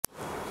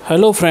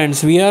Hello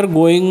friends, we are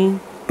going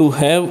to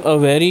have a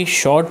very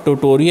short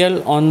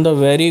tutorial on the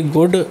very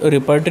good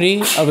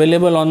repertory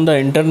available on the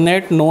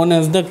internet known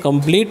as the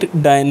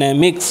complete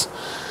dynamics.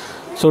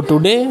 So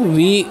today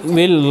we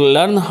will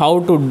learn how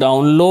to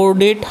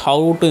download it,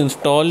 how to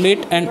install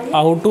it and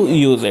how to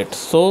use it.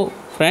 So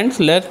friends,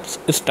 let's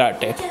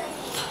start it.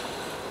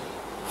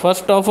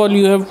 First of all,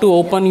 you have to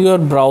open your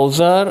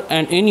browser,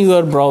 and in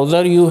your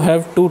browser you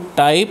have to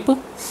type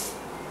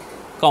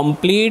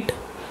complete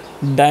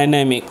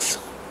dynamics.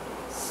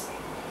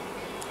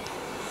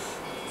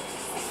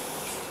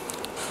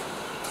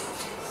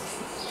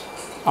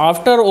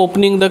 After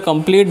opening the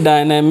complete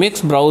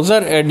dynamics browser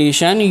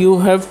edition, you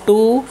have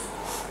to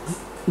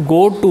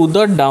go to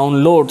the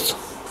downloads,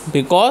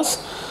 because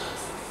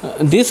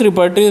this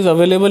repertory is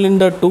available in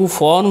the two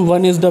form.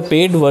 One is the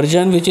paid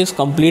version, which is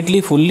completely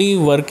fully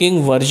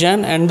working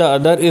version, and the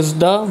other is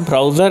the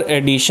browser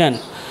edition.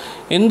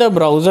 In the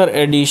browser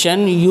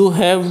edition you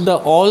have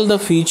all the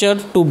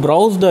features to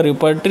browse the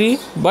repertory,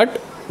 but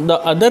the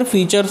other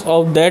features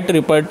of that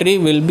repertory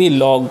will be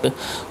logged.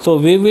 So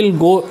we will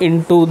go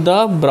into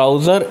the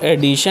browser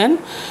edition,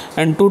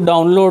 and to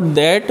download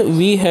that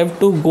we have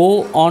to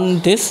go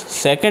on this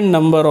second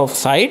number of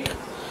site,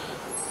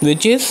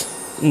 which is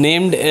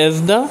named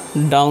as the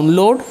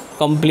download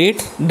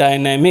complete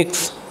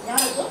dynamics.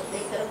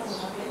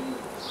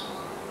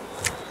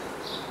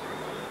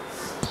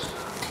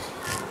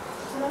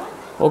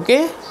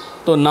 Okay,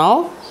 so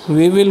now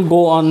we will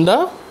go on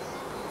the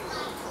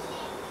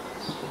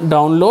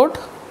download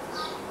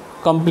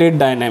complete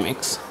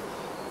dynamics.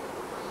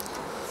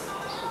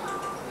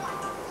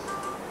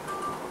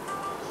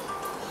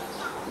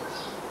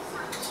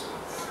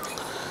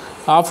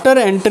 After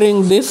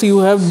entering this, you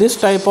have this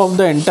type of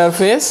the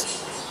interface,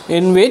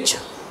 in which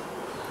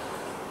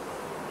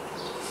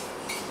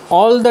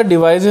all the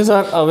devices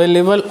are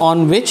available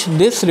on which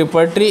this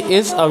repertory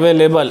is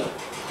available: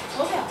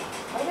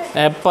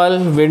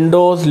 Apple,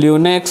 Windows,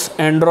 Linux,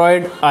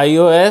 Android,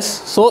 iOS.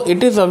 So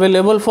it is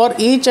available for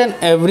each and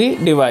every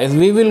device.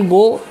 We will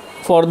go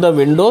for the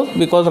Windows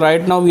because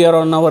right now we are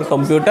on our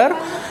computer.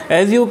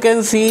 As you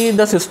can see,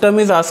 the system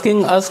is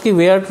asking us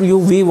where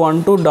we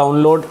want to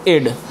download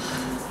it.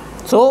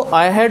 So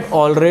I had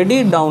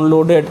already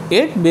downloaded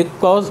it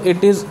because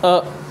it is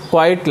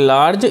quite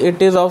large.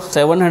 It is of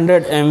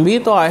 700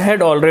 MB. So I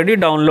had already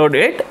downloaded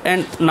it,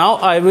 and now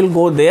I will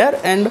go there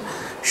and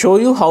show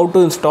you how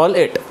to install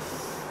it.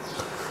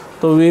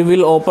 So we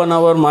will open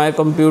our my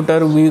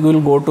computer, we will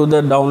go to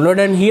the download,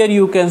 and here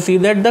you can see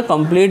that the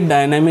complete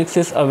dynamics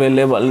is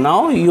available.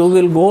 Now you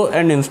will go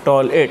and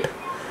install it.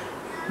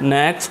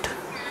 Next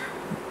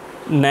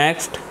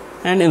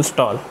and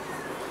install.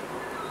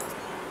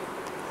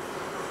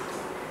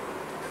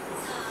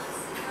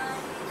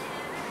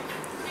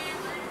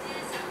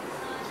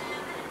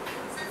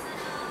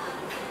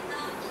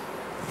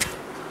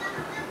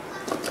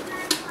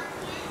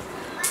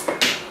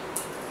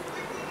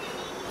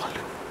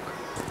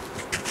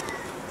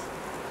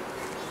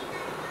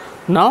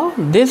 Now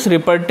this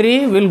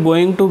repertory will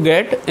going to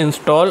get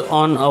installed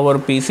on our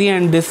PC,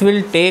 and this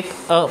will take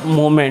a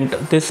moment,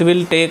 this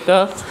will take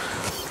a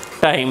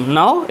time.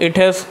 Now it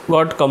has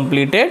got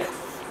completed.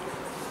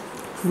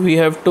 We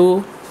have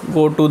to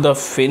go to the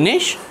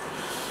finish,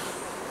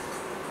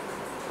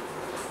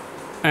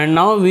 and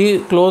now we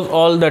close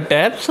all the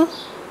tabs,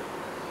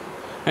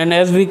 and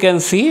as we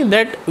can see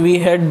that we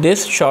had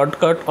this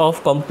shortcut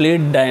of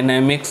complete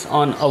dynamics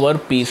on our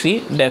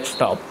PC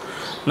desktop.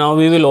 Now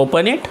we will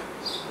open it.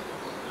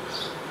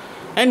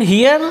 And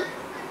here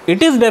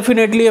it is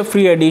definitely a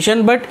free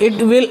edition, but it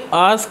will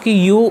ask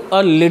you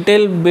a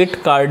little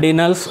bit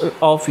cardinals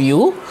of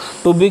you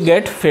to be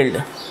get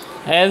filled.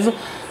 As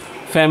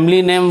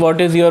family name, what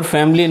is your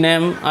family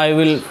name? I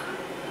will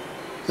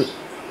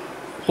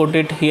put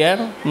it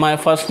here. My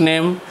first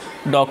name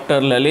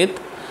Dr Lalit,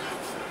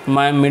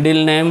 my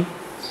middle name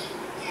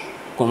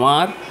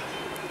Kumar,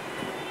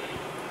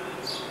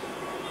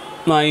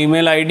 my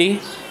email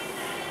ID.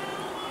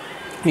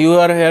 You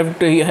have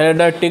to had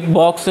a tick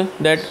box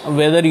that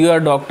whether you are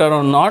doctor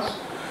or not.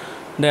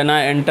 Then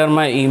I enter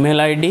my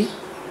email ID.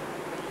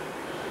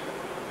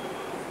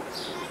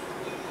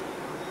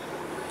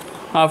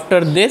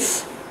 After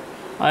this,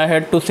 I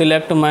had to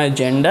select my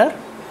gender.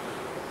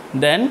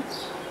 Then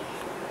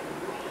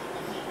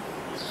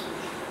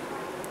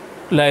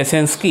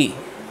license key.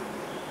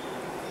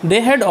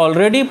 They had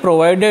already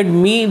provided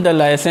me the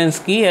license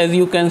key. As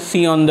you can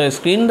see on the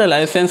screen, the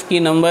license key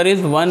number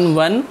is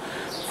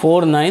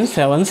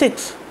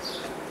 114976.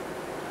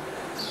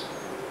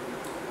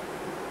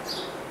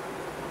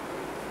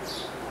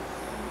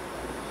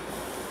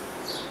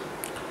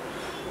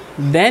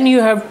 Then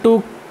you have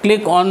to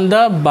click on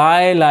the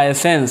buy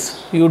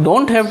license. You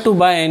don't have to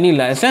buy any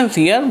license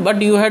here,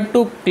 but you have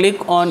to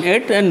click on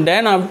it, and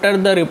then after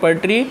the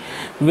repertory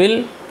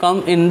will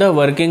come in the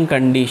working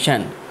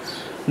condition.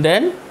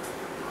 Then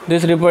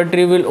this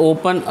repertory will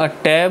open a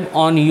tab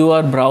on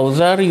your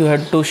browser. You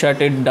have to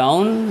shut it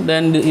down.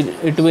 Then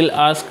it will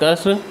ask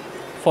us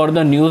for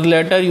the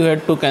newsletter, you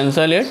had to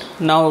cancel it.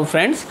 Now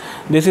friends,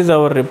 this is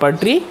our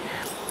repertory,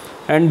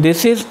 and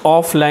this is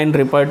offline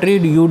repertory.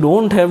 You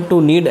don't have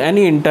to need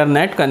any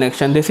internet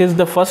connection. This is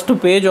the first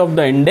page of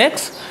the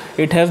index.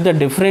 It has the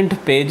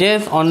different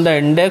pages. On the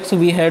index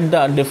we had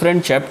the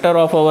different chapter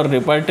of our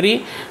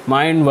repertory: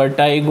 mind,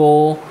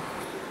 vertigo,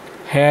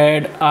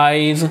 head,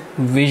 eyes,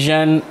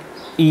 vision,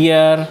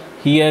 ear,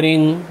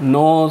 hearing,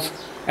 nose,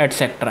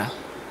 etc.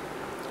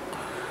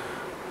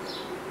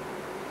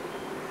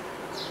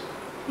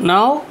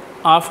 Now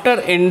after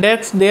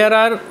index, there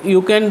are,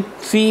 you can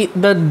see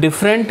the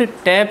different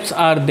tabs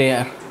are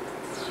there.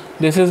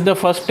 This is the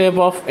first tab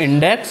of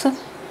index.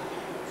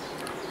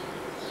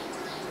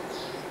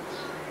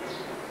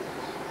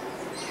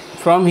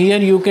 From here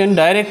you can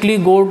directly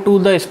go to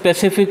the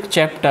specific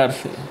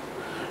chapters.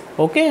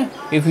 Okay,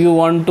 if you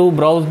want to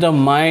browse the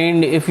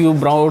mind, if you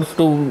browse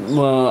to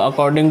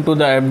according to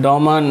the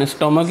abdomen,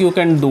 stomach, you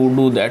can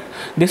do that.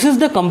 This is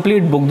the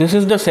complete book. This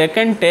is the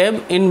second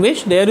tab in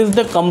which there is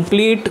the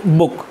complete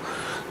book.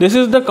 This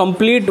is the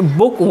complete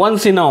book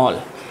once in all.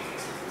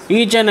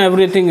 Each and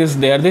everything is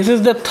there. This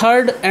is the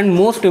third and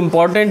most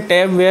important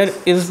tab, where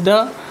is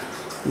the,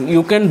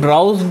 you can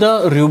browse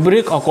the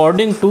rubric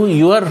according to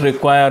your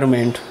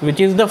requirement,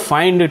 which is the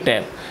find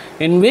tab,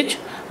 in which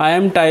I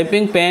am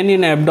typing pain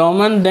in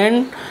abdomen,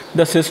 then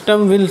the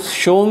system will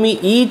show me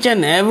each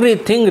and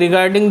everything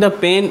regarding the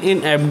pain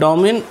in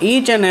abdomen,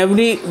 each and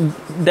every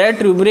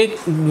that rubric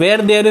where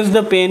there is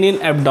the pain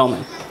in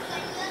abdomen.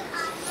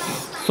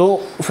 So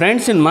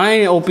friends, in my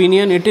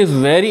opinion, it is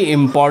very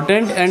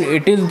important, and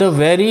it is the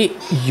very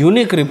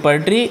unique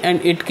repertory, and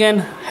it can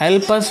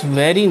help us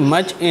very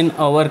much in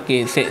our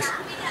cases.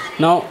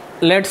 Now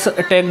let's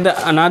take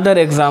the another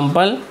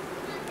example.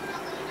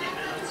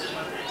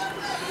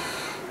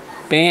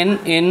 Pain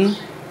in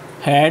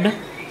head.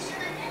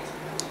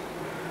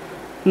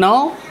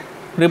 Now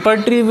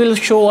repertory will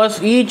show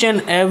us each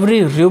and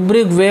every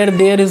rubric where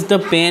there is the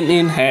pain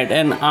in head,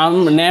 and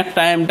next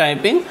I am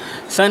typing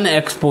sun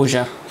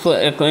exposure. So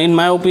in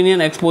my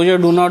opinion, exposure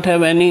do not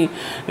have any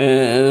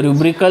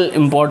rubrical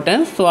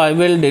importance, so I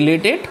will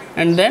delete it,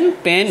 and then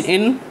pain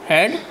in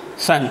head,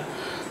 sun.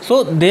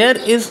 So there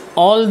is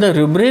all the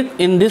rubric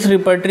in this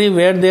repertory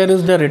where there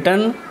is the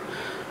written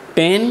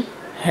pain,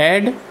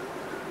 head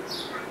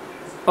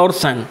or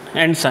sun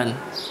and sun.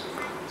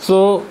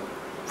 So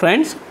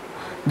friends,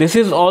 this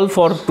is all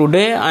for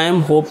today. I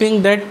am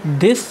hoping that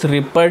this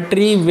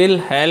repertory will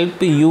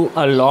help you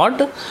a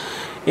lot.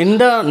 In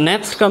the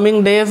next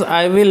coming days,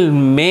 I will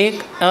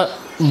make a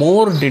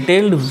more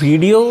detailed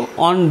video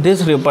on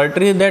this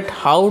repertory, that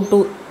how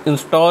to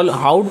install,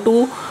 how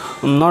to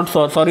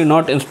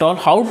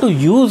how to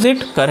use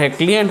it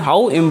correctly, and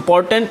how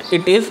important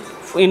it is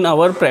in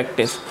our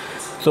practice.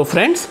 So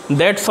friends,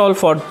 that's all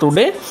for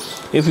today.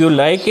 If you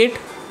like it,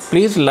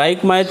 please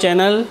like my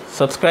channel,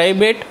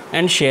 subscribe it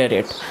and share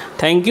it.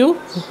 Thank you.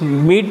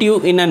 Meet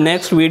you in a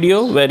next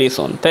video very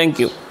soon. Thank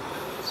you.